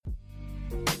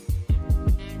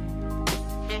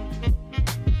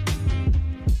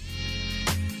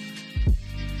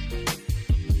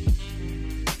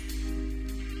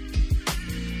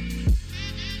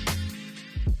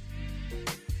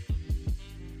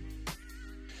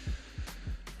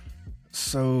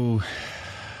So,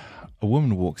 a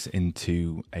woman walks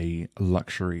into a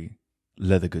luxury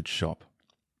leather goods shop.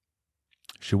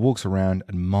 She walks around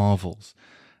and marvels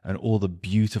at all the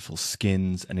beautiful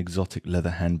skins and exotic leather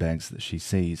handbags that she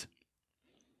sees.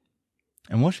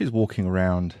 And while she's walking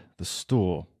around the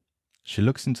store, she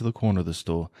looks into the corner of the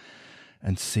store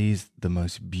and sees the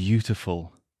most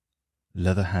beautiful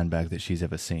leather handbag that she's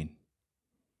ever seen.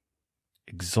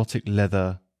 Exotic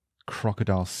leather,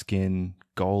 crocodile skin,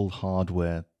 gold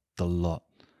hardware, the lot.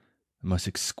 The most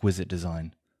exquisite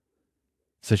design.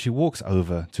 So she walks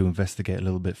over to investigate a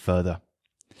little bit further.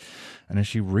 And as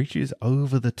she reaches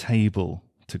over the table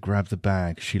to grab the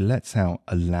bag, she lets out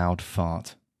a loud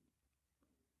fart.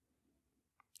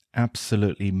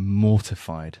 Absolutely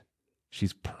mortified.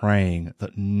 She's praying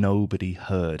that nobody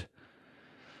heard.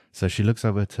 So she looks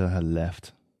over to her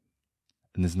left,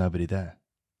 and there's nobody there.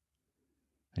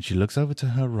 And she looks over to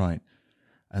her right,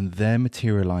 and there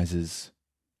materializes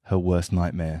her worst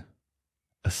nightmare,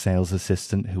 a sales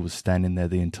assistant who was standing there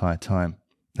the entire time.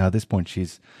 Now at this point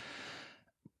she's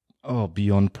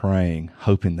beyond praying,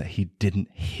 hoping that he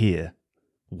didn't hear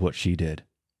what she did.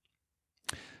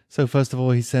 So first of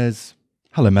all he says,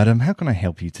 "Hello madam, how can I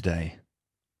help you today?"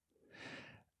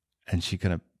 And she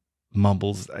kind of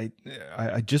mumbles,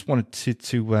 I just wanted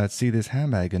to see this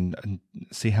handbag and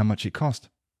see how much it cost.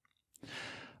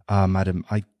 Madam,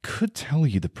 I could tell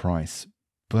you the price,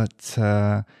 but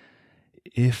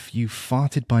if you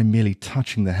farted by merely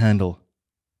touching the handle,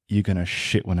 you're going to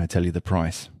shit when I tell you the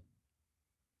price.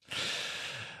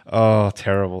 Oh,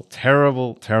 terrible,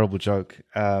 terrible, terrible joke.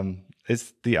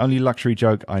 It's the only luxury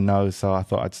joke I know, so I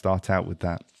thought I'd start out with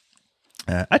that.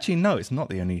 Actually, no, it's not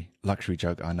the only luxury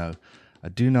joke I know. I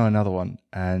do know another one,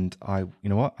 and you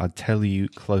know what? I'll tell you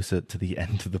closer to the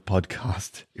end of the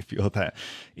podcast if you're that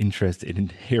interested in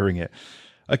hearing it.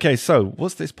 Okay, so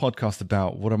what's this podcast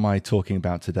about? What am I talking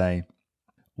about today?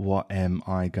 What am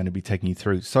I going to be taking you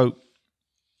through? So,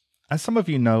 as some of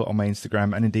you know on my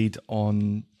Instagram and indeed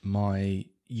on my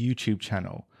YouTube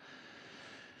channel,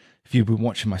 if you've been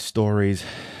watching my stories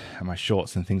and my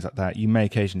shorts and things like that, you may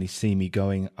occasionally see me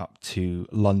going up to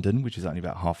London, which is only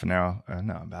about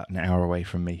about an hour away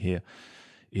from me here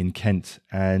in Kent.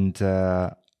 And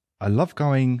I love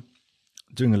doing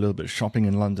a little bit of shopping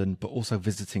in London, but also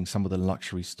visiting some of the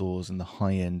luxury stores and the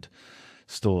high-end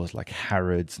stores like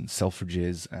Harrods and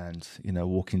Selfridges, and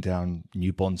walking down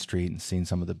New Bond Street and seeing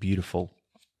some of the beautiful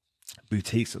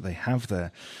boutiques that they have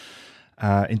there.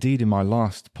 Indeed, in my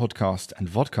last podcast and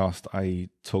vodcast, I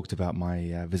talked about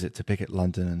my visit to Pickett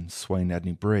London and Swaine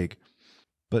Edney Brigg.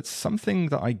 But something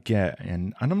that I get,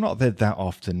 and I'm not there that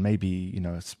often, maybe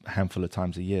a handful of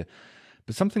times a year,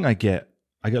 but something I get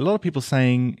a lot of people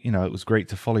saying, it was great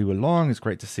to follow you along, it's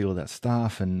great to see all that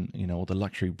stuff and, all the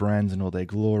luxury brands and all their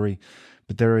glory.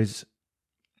 But there is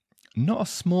not a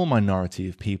small minority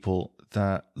of people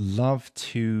that love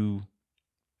to,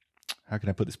 how can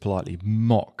I put this politely,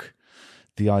 mock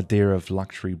the idea of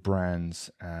luxury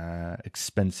brands,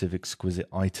 expensive, exquisite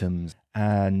items.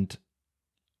 And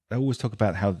they always talk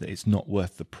about how it's not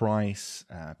worth the price.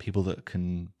 People that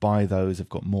can buy those have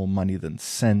got more money than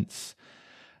sense.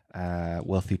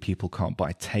 Wealthy people can't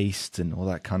buy taste and all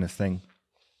that kind of thing.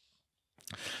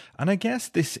 And I guess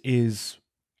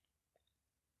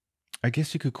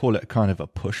you could call it a kind of a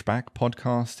pushback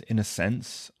podcast in a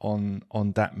sense on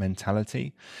that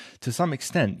mentality. To some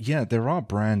extent, yeah, there are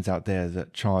brands out there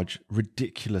that charge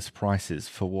ridiculous prices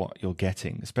for what you're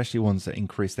getting, especially ones that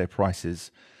increase their prices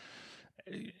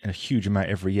a huge amount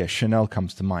every year. Chanel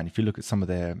comes to mind. If you look at some of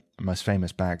their most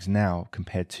famous bags now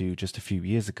compared to just a few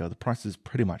years ago, the prices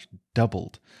pretty much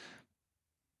doubled.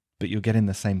 But you're getting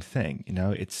the same thing.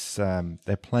 It's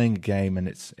they're playing a game and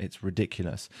it's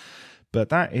ridiculous. But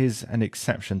that is an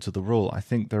exception to the rule. I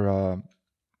think there are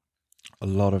a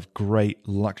lot of great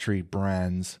luxury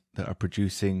brands that are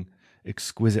producing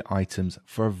exquisite items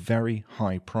for a very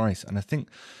high price. And I think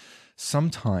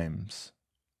sometimes,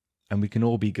 and we can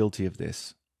all be guilty of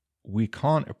this, we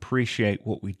can't appreciate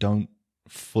what we don't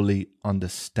fully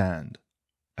understand.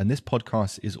 And this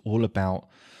podcast is all about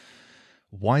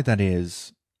why that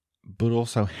is, but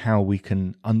also how we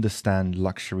can understand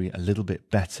luxury a little bit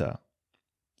better.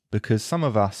 Because some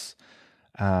of us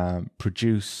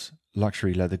produce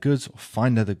luxury leather goods or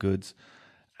fine leather goods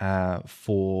as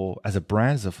a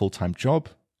brand, as a full-time job,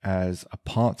 as a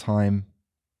part-time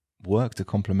work to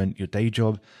complement your day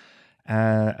job.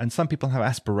 And some people have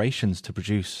aspirations to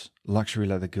produce luxury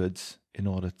leather goods in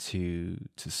order to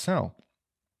sell.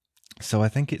 So I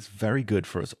think it's very good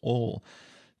for us all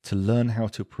to learn how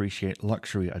to appreciate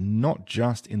luxury, and not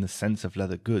just in the sense of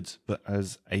leather goods, but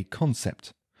as a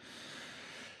concept.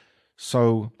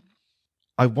 So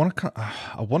I want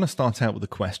to start out with a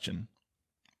question,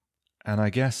 and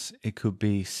I guess it could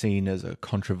be seen as a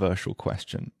controversial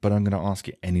question, but I'm going to ask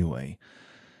it anyway.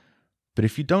 But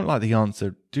if you don't like the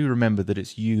answer, do remember that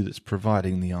it's you that's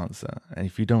providing the answer. And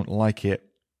if you don't like it,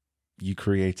 you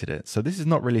created it. So this is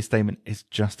not really a statement, it's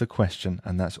just a question,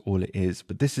 and that's all it is.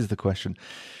 But this is the question.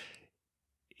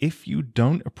 If you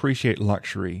don't appreciate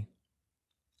luxury,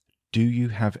 do you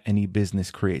have any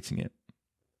business creating it?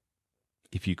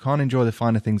 If you can't enjoy the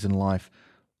finer things in life,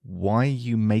 why are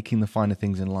you making the finer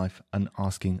things in life and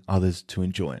asking others to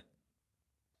enjoy it?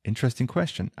 Interesting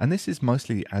question. And this is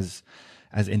mostly as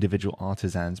individual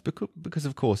artisans, because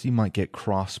of course you might get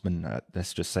craftsmen,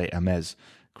 let's just say Hermes,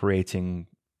 creating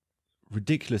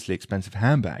ridiculously expensive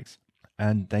handbags,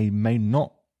 and they may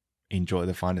not enjoy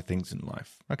the finer things in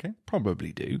life. Okay,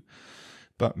 probably do,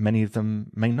 but many of them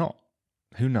may not.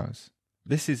 Who knows?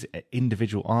 This is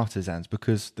individual artisans,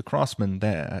 because the craftsmen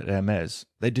there at Hermes,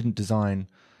 they didn't design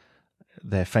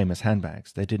their famous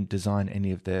handbags. They didn't design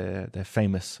any of their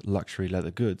famous luxury leather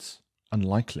goods.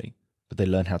 Unlikely. But they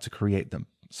learn how to create them.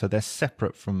 So they're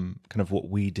separate from kind of what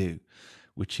we do,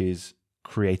 which is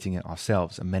creating it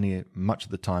ourselves, and much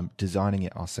of the time designing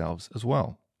it ourselves as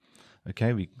well.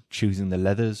 Okay, we're choosing the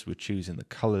leathers, we're choosing the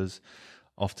colors,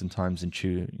 oftentimes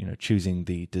choosing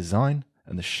the design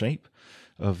and the shape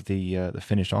of the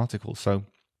finished article. So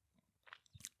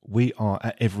we are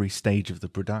at every stage of the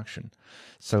production.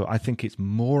 So I think it's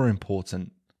more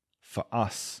important for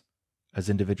us as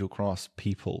individual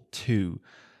craftspeople to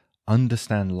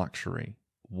understand luxury,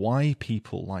 why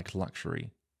people like luxury.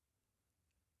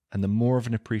 And the more of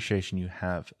an appreciation you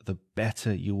have, the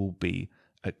better you will be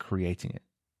at creating it.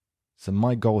 So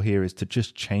my goal here is to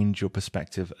just change your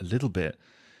perspective a little bit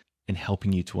in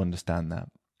helping you to understand that.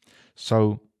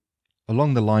 So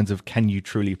along the lines of, can you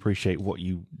truly appreciate what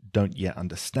you don't yet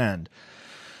understand?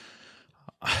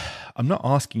 I'm not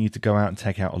asking you to go out and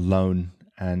take out a loan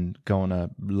and go on a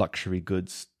luxury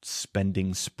goods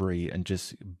spending spree and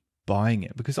just buying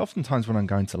it. Because oftentimes when I'm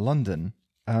going to London,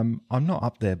 I'm not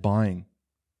up there buying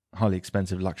highly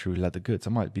expensive luxury leather goods. I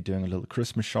might be doing a little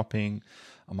Christmas shopping.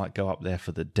 I might go up there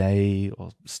for the day or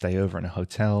stay over in a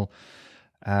hotel.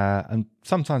 And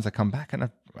sometimes I come back and I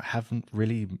haven't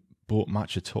really bought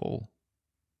much at all.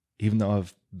 Even though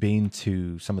I've been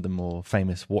to some of the more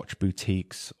famous watch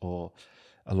boutiques or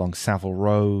along Savile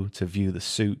Row to view the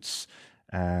suits,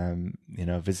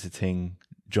 visiting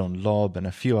John Lobb and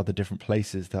a few other different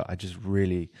places that I just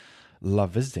really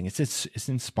love visiting. It's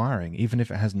inspiring, even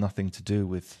if it has nothing to do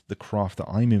with the craft that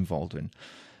I'm involved in.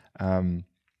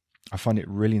 I find it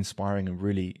really inspiring and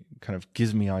really kind of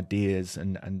gives me ideas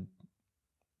and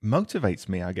motivates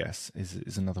me, I guess,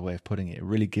 is another way of putting it. It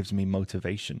really gives me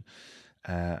motivation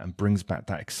and brings back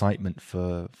that excitement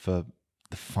for the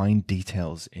fine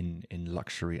details in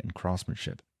luxury and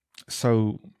craftsmanship.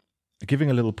 So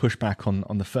giving a little pushback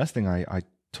on the first thing I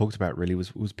talked about really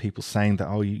was people saying that,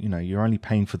 oh, you're only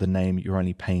paying for the name, you're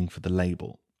only paying for the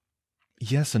label.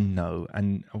 Yes and no.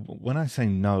 And when I say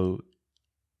no,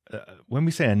 when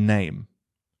we say a name,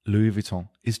 Louis Vuitton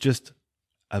is just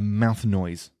a mouth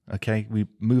noise, okay? We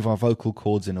move our vocal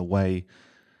cords in a way,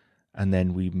 and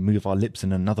then we move our lips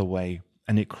in another way,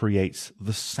 and it creates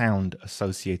the sound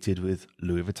associated with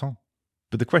Louis Vuitton.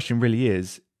 But the question really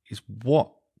is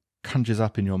what conjures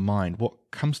up in your mind?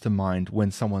 What comes to mind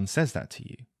when someone says that to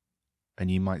you? And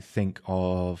you might think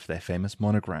of their famous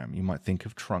monogram. You might think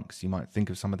of trunks. You might think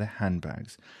of some of their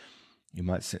handbags. You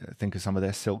might think of some of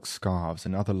their silk scarves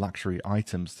and other luxury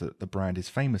items that the brand is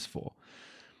famous for.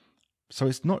 So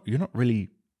you're not really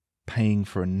paying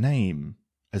for a name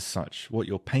as such. What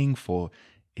you're paying for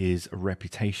is a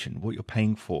reputation. What you're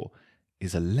paying for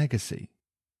is a legacy.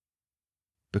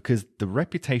 Because the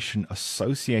reputation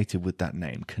associated with that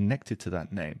name, connected to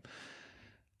that name,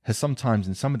 has sometimes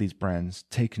in some of these brands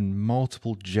taken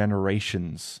multiple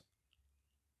generations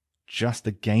just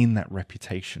to gain that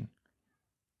reputation.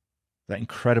 That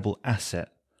incredible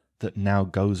asset that now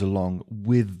goes along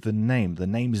with the name. The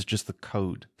name is just the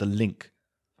code, the link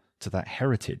to that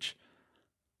heritage,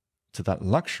 to that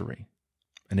luxury.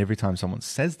 And every time someone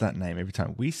says that name, every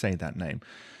time we say that name,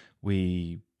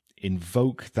 we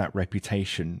invoke that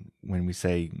reputation when we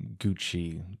say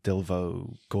Gucci,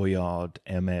 Delvaux, Goyard,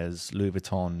 Hermes, Louis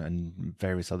Vuitton, and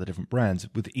various other different brands.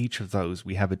 With each of those,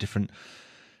 we have a different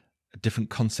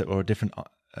concept or a different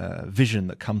vision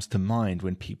that comes to mind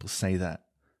when people say that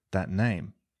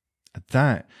name.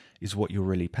 That is what you're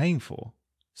really paying for.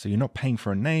 So you're not paying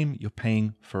for a name, you're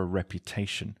paying for a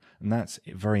reputation. And that's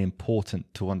very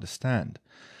important to understand.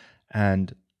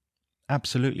 And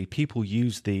absolutely, people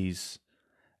use these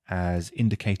as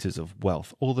indicators of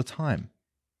wealth all the time.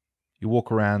 You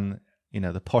walk around,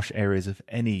 the posh areas of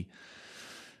any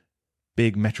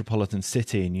big metropolitan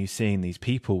city and you're seeing these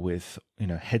people with,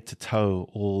 head to toe,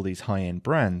 all these high-end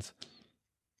brands,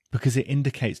 because it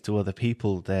indicates to other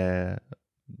people their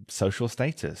social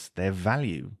status, their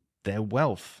value, their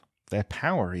wealth, their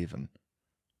power even.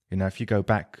 If you go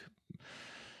back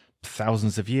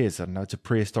thousands of years, I don't know, to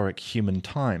prehistoric human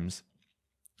times,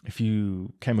 if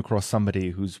you came across somebody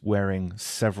who's wearing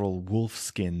several wolf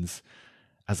skins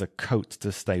as a coat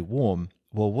to stay warm,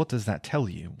 well, what does that tell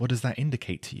you? What does that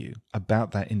indicate to you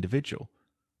about that individual?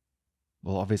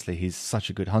 Well, obviously, he's such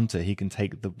a good hunter. He can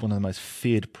take one of the most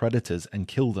feared predators and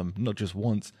kill them, not just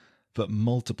once, but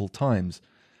multiple times.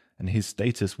 And his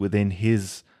status within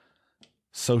his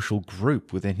social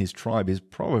group, within his tribe, is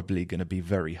probably going to be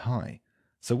very high.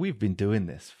 So we've been doing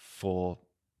this for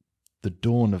the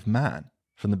dawn of man,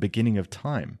 from the beginning of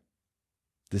time.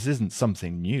 This isn't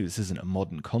something new. This isn't a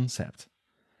modern concept.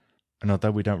 And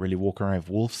although we don't really walk around with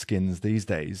wolf skins these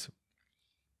days,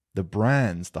 the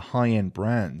brands, the high-end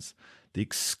brands, the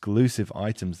exclusive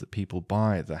items that people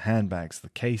buy, the handbags, the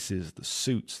cases, the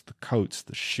suits, the coats,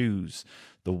 the shoes,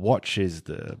 the watches,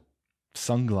 the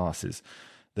sunglasses,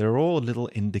 they're all little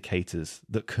indicators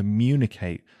that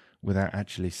communicate without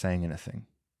actually saying anything.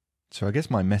 So I guess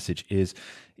my message is,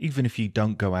 even if you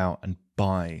don't go out and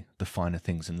buy the finer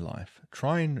things in life,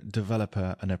 try and develop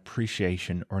an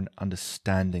appreciation or an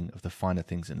understanding of the finer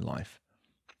things in life.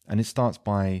 And it starts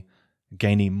by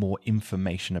gaining more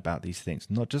information about these things,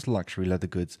 not just luxury leather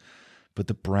goods, but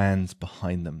the brands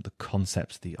behind them, the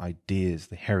concepts, the ideas,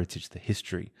 the heritage, the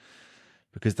history,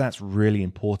 because that's really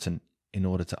important in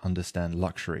order to understand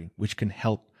luxury, which can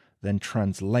help then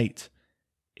translate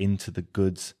into the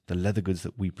goods, the leather goods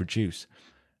that we produce.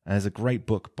 And there's a great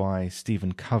book by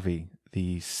Stephen Covey,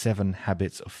 The 7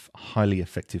 Habits of Highly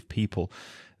Effective People.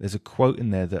 There's a quote in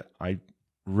there that I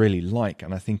really like,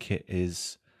 and I think it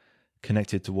is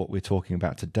connected to what we're talking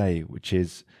about today, which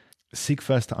is seek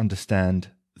first to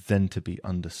understand, then to be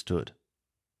understood.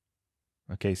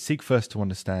 Okay, seek first to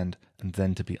understand and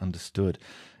then to be understood.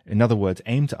 In other words,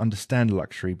 aim to understand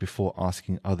luxury before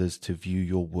asking others to view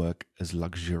your work as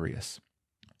luxurious.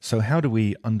 So how do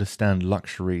we understand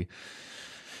luxury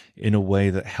in a way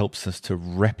that helps us to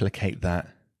replicate that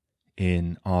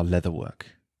in our leatherwork,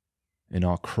 in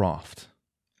our craft?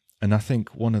 And I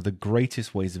think one of the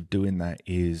greatest ways of doing that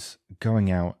is going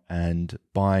out and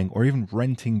buying or even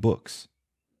renting books.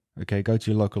 Okay, go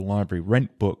to your local library,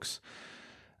 rent books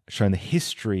showing the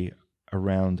history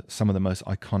around some of the most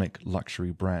iconic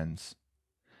luxury brands.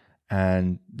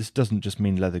 And this doesn't just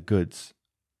mean leather goods.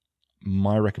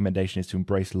 My recommendation is to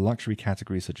embrace luxury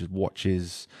categories such as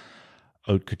watches,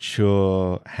 haute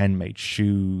couture, handmade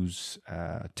shoes,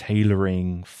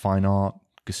 tailoring, fine art,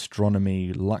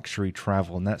 gastronomy, luxury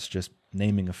travel, and that's just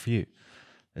naming a few.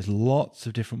 There's lots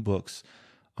of different books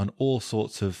on all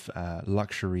sorts of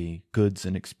luxury goods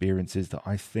and experiences that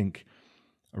I think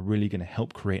are really going to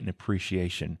help create an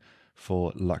appreciation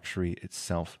for luxury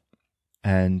itself.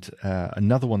 And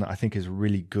another one that I think is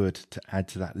really good to add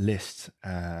to that list,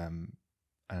 and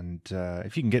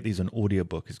if you can get these on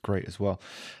audiobook, is great as well.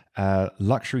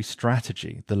 Luxury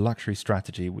Strategy, The Luxury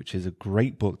Strategy, which is a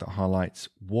great book that highlights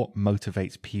what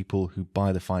motivates people who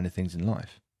buy the finer things in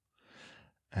life.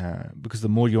 Because the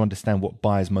more you understand what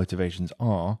buyers' motivations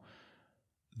are,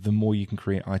 the more you can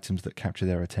create items that capture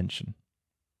their attention.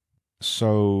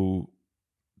 So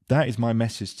that is my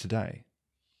message today.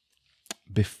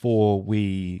 Before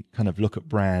we kind of look at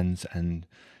brands and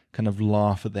kind of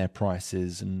laugh at their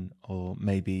prices or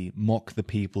maybe mock the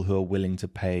people who are willing to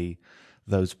pay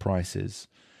those prices,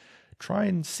 try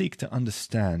and seek to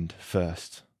understand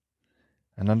first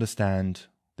and understand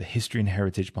the history and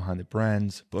heritage behind the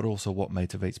brands, but also what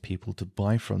motivates people to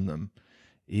buy from them,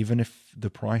 even if the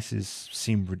prices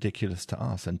seem ridiculous to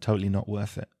us and totally not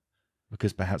worth it,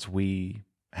 because perhaps we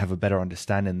have a better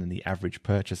understanding than the average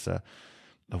purchaser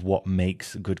of what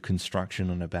makes good construction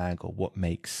on a bag or what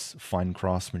makes fine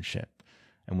craftsmanship.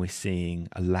 And we're seeing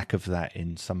a lack of that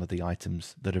in some of the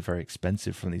items that are very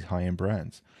expensive from these high-end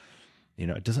brands.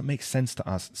 It doesn't make sense to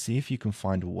us. See if you can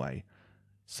find a way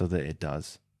so that it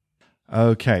does.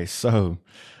 Okay, so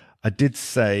I did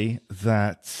say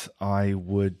that I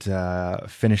would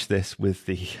finish this with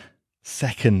the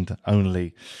second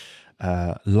only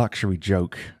luxury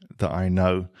joke that I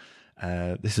know.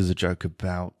 This is a joke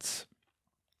about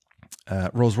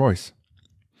Rolls-Royce.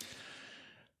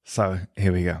 So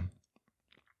here we go.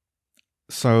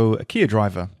 So a Kia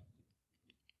driver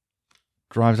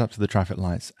drives up to the traffic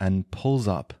lights and pulls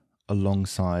up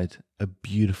alongside a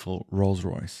beautiful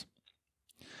Rolls-Royce.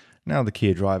 Now the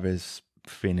Kia driver is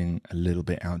feeling a little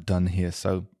bit outdone here,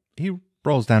 so he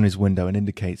rolls down his window and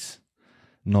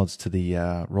nods to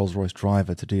the Rolls-Royce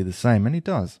driver to do the same, and he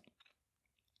does.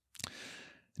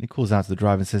 And he calls out to the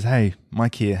driver and says, "Hey, my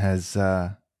Kia has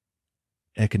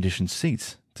air-conditioned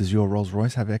seats. Does your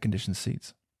Rolls-Royce have air-conditioned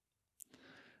seats?"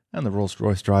 And the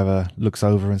Rolls-Royce driver looks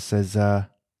over and says,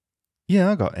 "Yeah,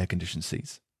 I got air-conditioned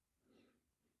seats."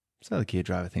 So the Kia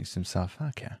driver thinks to himself,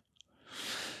 "Okay,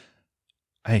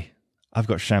 hey, I've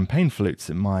got champagne flutes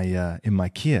in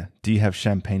my Kia. Do you have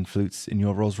champagne flutes in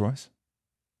your Rolls-Royce?"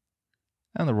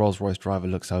 And the Rolls-Royce driver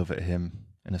looks over at him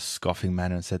in a scoffing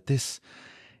manner and said, "This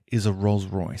is a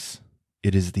Rolls-Royce.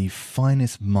 It is the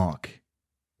finest marque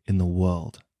in the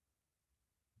world.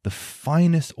 The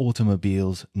finest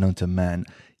automobiles known to man.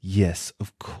 Yes,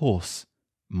 of course,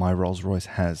 my Rolls-Royce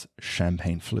has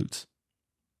champagne flutes."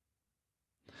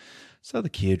 So the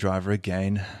Kia driver,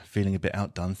 again, feeling a bit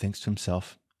outdone, thinks to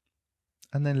himself,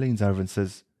 and then leans over and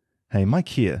says, "Hey, my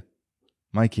Kia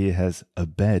has a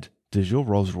bed. Does your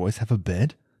Rolls-Royce have a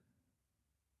bed?"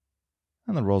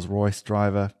 And the Rolls-Royce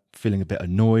driver, feeling a bit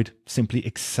annoyed, simply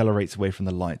accelerates away from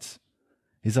the lights.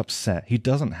 He's upset. He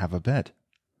doesn't have a bed.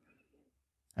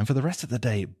 And for the rest of the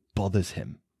day, it bothers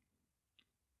him.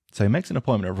 So he makes an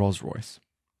appointment at Rolls-Royce,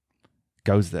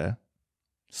 goes there,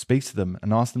 speaks to them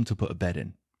and asks them to put a bed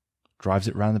in, drives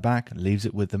it round the back and leaves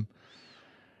it with them.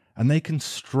 And they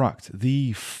construct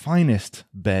the finest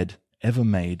bed ever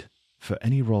made for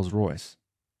any Rolls-Royce,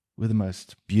 with the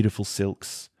most beautiful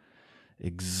silks,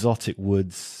 exotic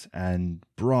woods, and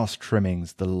brass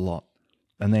trimmings, the lot.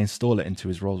 And they install it into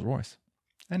his Rolls-Royce.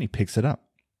 And he picks it up.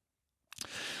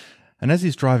 And as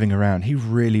he's driving around, he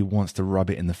really wants to rub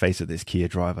it in the face of this Kia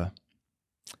driver.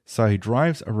 So he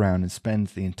drives around and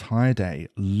spends the entire day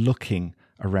looking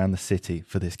around the city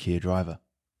for this Kia driver.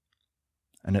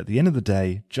 And at the end of the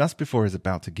day, just before he's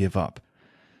about to give up,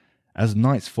 as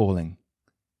night's falling,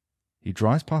 he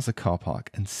drives past a car park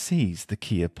and sees the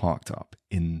Kia parked up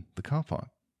in the car park.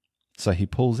 So he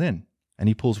pulls in, and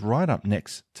he pulls right up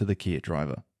next to the Kia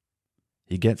driver.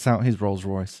 He gets out his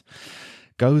Rolls-Royce,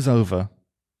 goes over,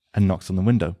 and knocks on the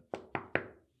window.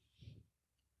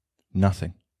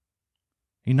 Nothing.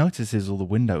 He notices all the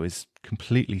window is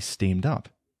completely steamed up.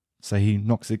 So he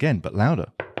knocks again, but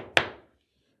louder.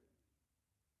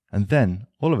 And then,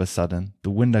 all of a sudden, the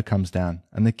window comes down,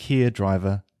 and the Kia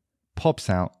driver pops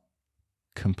out,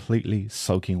 completely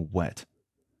soaking wet.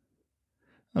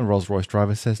 The Rolls-Royce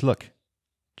driver says, "Look,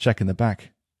 check in the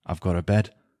back. I've got a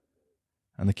bed."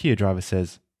 And the Kia driver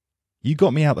says, "You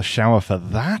got me out the shower for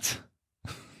that?"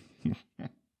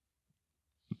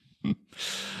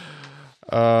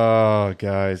 Oh,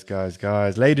 guys.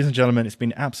 Ladies and gentlemen, it's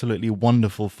been absolutely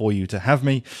wonderful for you to have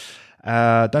me.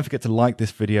 Don't forget to like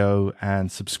this video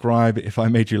and subscribe if I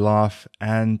made you laugh.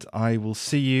 And I will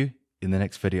see you in the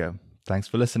next video. Thanks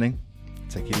for listening.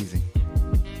 Take it easy.